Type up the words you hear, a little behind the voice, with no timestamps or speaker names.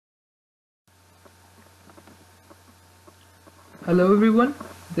Hello everyone,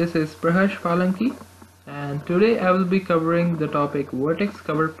 this is Prahash Palanki and today I will be covering the topic vertex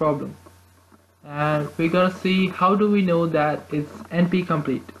cover problem, and we're gonna see how do we know that it's NP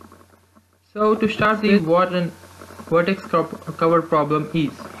complete. So to start with, what an vertex cover problem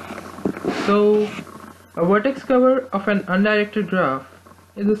is. So a vertex cover of an undirected graph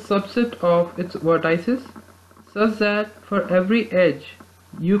is a subset of its vertices such that for every edge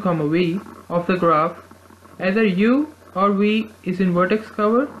u, v of the graph, either u or v is in vertex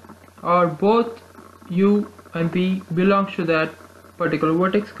cover or both u and v belongs to that particular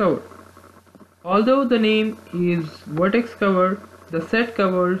vertex cover. Although the name is vertex cover, the set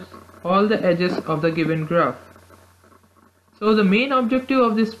covers all the edges of the given graph. So the main objective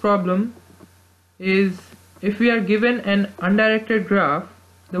of this problem is, if we are given an undirected graph,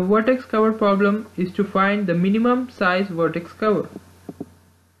 the vertex cover problem is to find the minimum size vertex cover.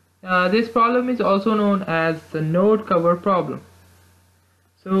 This problem is also known as the node cover problem.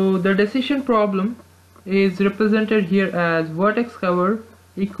 So the decision problem is represented here as vertex cover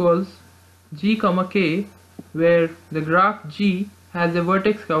equals g, k, where the graph G has a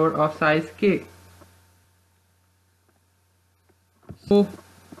vertex cover of size k. So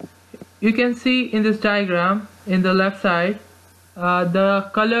you can see in this diagram in the left side the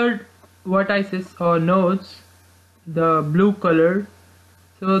colored vertices or nodes, the blue color.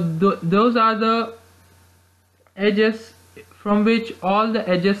 So those are the edges from which all the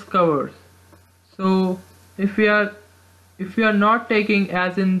edges covers. So if we are not taking,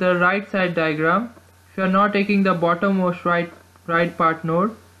 as in the right side diagram, if you are not taking the bottommost right part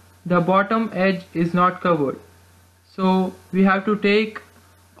node, the bottom edge is not covered. So we have to take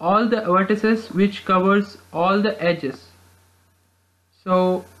all the vertices which covers all the edges.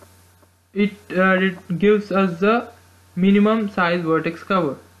 So it gives us the minimum size vertex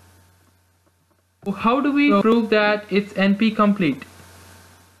cover. So how do we prove that it's NP complete?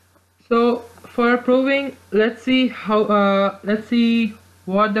 So for proving, let's see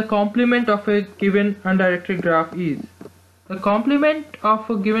what the complement of a given undirected graph is. The complement of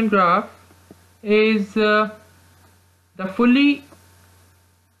a given graph is the fully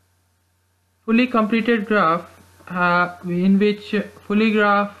completed graph, in which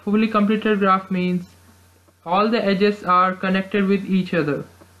fully completed graph means all the edges are connected with each other,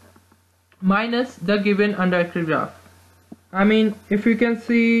 minus the given undirected graph. I mean, if you can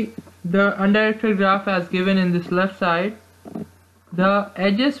see the undirected graph as given in this left side, the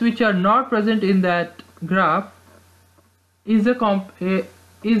edges which are not present in that graph is on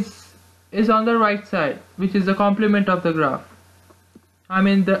the right side, which is the complement of the graph. I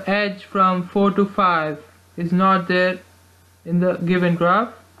mean, the edge from 4 to 5 is not there in the given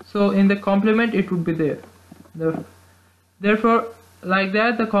graph, so in the complement it would be there. Therefore, like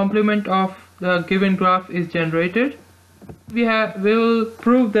that, the complement of the given graph is generated. We will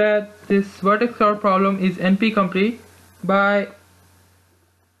prove that this vertex cover problem is NP complete by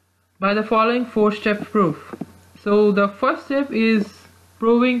the following 4-step proof. So the first step is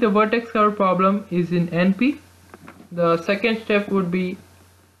proving the vertex cover problem is in NP. The second step would be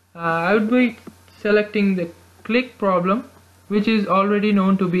I would be selecting the click problem, which is already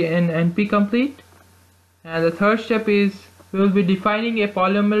known to be an NP complete. And the third step is we will be defining a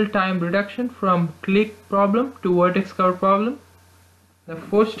polynomial time reduction from click problem to vertex cover problem. The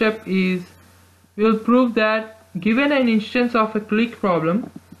fourth step is we will prove that given an instance of a click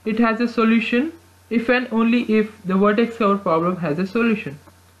problem, it has a solution if and only if the vertex cover problem has a solution.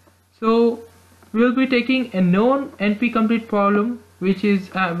 So we will be taking a known NP complete problem, which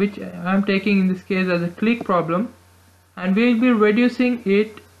I am taking in this case as a click problem, and we will be reducing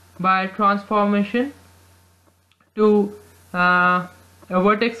it by transformation to a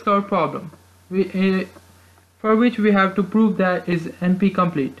vertex cover problem, for which we have to prove that is NP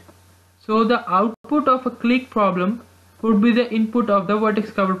complete. So the output of a click problem would be the input of the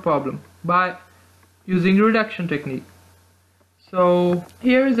vertex cover problem by using reduction technique. So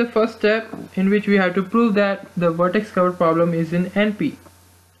here is the first step in which we have to prove that the vertex cover problem is in NP.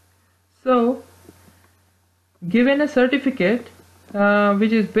 So given a certificate,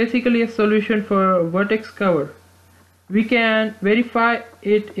 which is basically a solution for vertex cover, we can verify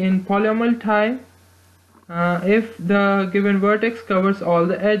it in polynomial time if the given vertex covers all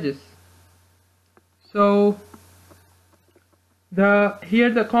the edges. So here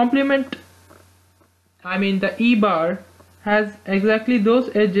the complement, I mean the E bar, has exactly those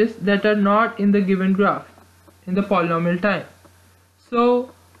edges that are not in the given graph in the polynomial time.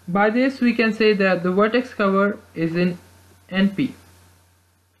 So by this we can say that the vertex cover is in NP.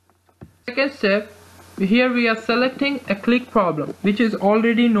 Second step, here we are selecting a click problem which is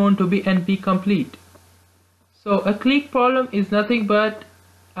already known to be NP complete. So a clique problem is nothing but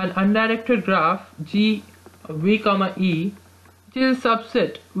an undirected graph G v comma e, which is a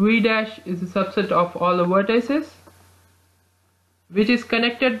subset. V dash is a subset of all the vertices, which is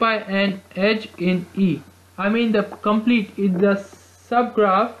connected by an edge in E. I mean the complete is the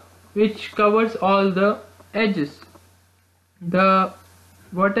subgraph which covers all the edges, the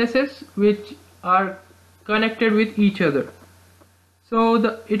vertices which are connected with each other.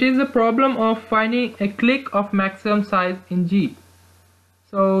 So it is a problem of finding a clique of maximum size in G.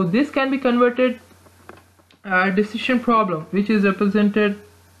 So this can be converted a decision problem, which is represented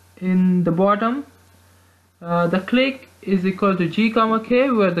in the bottom. The clique is equal to G comma K,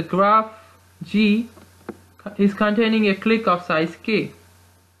 where the graph G is containing a clique of size K.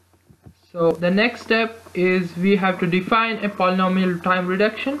 So the next step is we have to define a polynomial time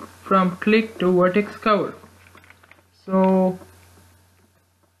reduction from clique to vertex cover. So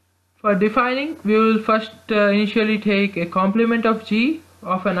for defining, we will first initially take a complement of G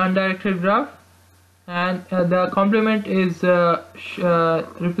of an undirected graph, and the complement is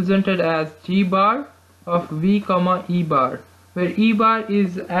represented as G bar of V comma E bar, where E bar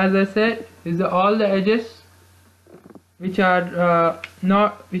is, as I said, is all the edges which are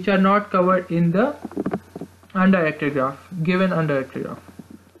not covered in the undirected graph, given undirected graph.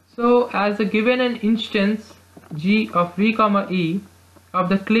 So as a given an instance G of V comma E of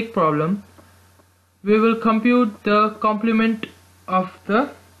the clique problem, we will compute the complement of the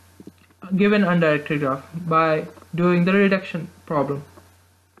given undirected graph by doing the reduction problem.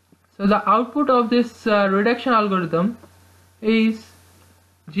 So the output of this reduction algorithm is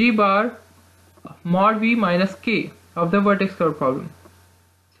G bar mod V minus K of the vertex cover problem.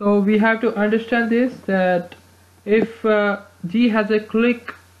 So we have to understand this, that if G has a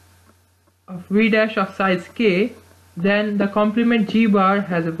clique of V dash of size K, then the complement G bar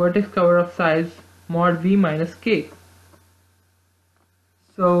has a vertex cover of size mod V minus K.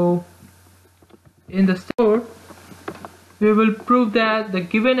 So in the store, we will prove that the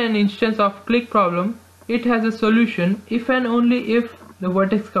given an instance of clique problem, it has a solution if and only if the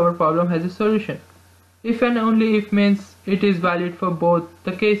vertex cover problem has a solution. If and only if means it is valid for both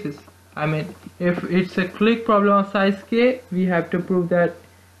the cases. I mean, if it's a clique problem of size K, we have to prove that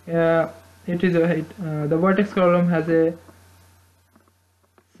the vertex problem has a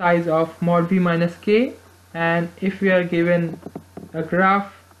size of mod V minus K, and if we are given a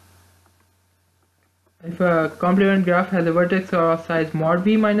graph, if a complement graph has a vertex of size mod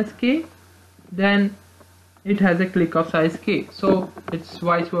V minus K, then it has a clique of size K. So it's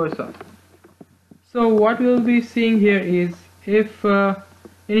vice versa. So what we will be seeing here is, if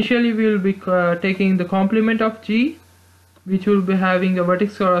initially we will be taking the complement of G, which will be having a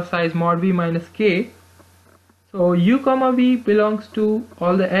vertex cover size mod V minus K. So U comma V belongs to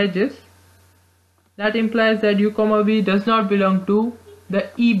all the edges. That implies that U comma V does not belong to the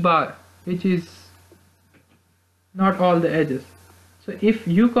E bar, which is not all the edges. So if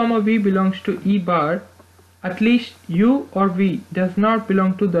U comma V belongs to E bar, at least U or V does not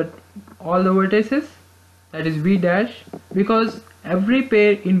belong to all the vertices, that is V dash, because every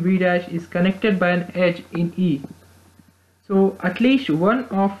pair in V dash is connected by an edge in E. So at least one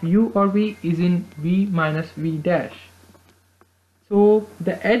of U or V is in V minus V dash. So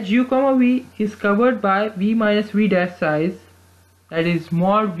the edge U comma V is covered by V minus V dash size, that is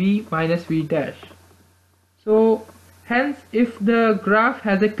mod V minus V dash. So hence, if the graph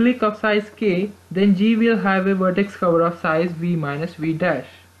has a clique of size K, then G will have a vertex cover of size V minus V dash.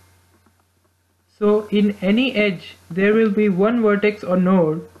 So in any edge, there will be one vertex or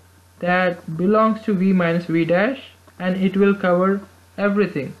node that belongs to V minus V dash, and it will cover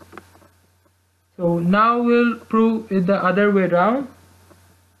everything. So now we'll prove it the other way around.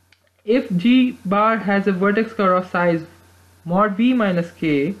 If G bar has a vertex cover of size mod V minus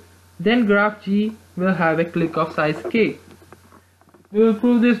K, then graph G will have a clique of size K. We will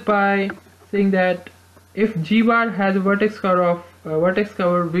prove this by saying that if G bar has a vertex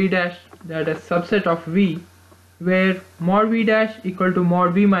cover V dash, that is subset of V, where mod V dash equal to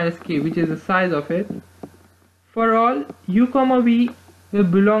mod V minus K, which is the size of it, for all U comma V will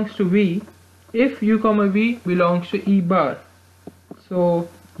belongs to V if U comma V belongs to E bar. So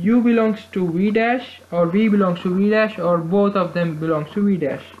U belongs to V dash, or V belongs to V dash, or both of them belongs to V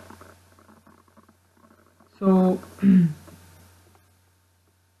dash. So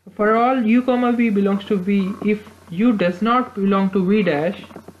for all U comma V belongs to V, if U does not belong to V dash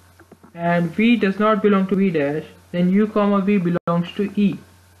and V does not belong to V dash, then U comma V belongs to E.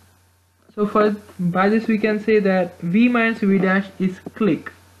 So by this we can say that V minus V dash is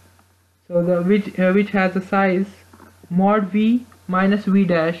clique. So which has a size mod V minus V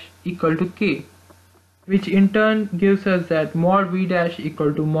dash equal to K, which in turn gives us that mod v dash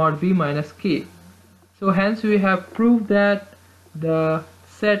equal to mod v minus k. So hence we have proved that the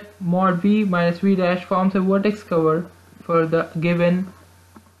set mod v minus v dash forms a vertex cover for the given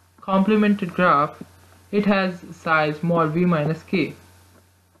complemented graph. It has size mod v minus k.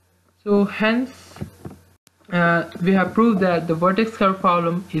 So hence we have proved that the vertex curve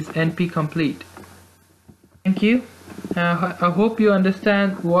problem is NP complete. Thank you. I hope you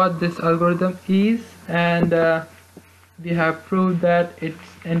understand what this algorithm is, and we have proved that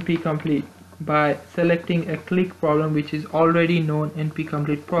it's NP complete by selecting a click problem which is already known NP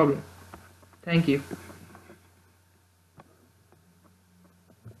complete problem. Thank you.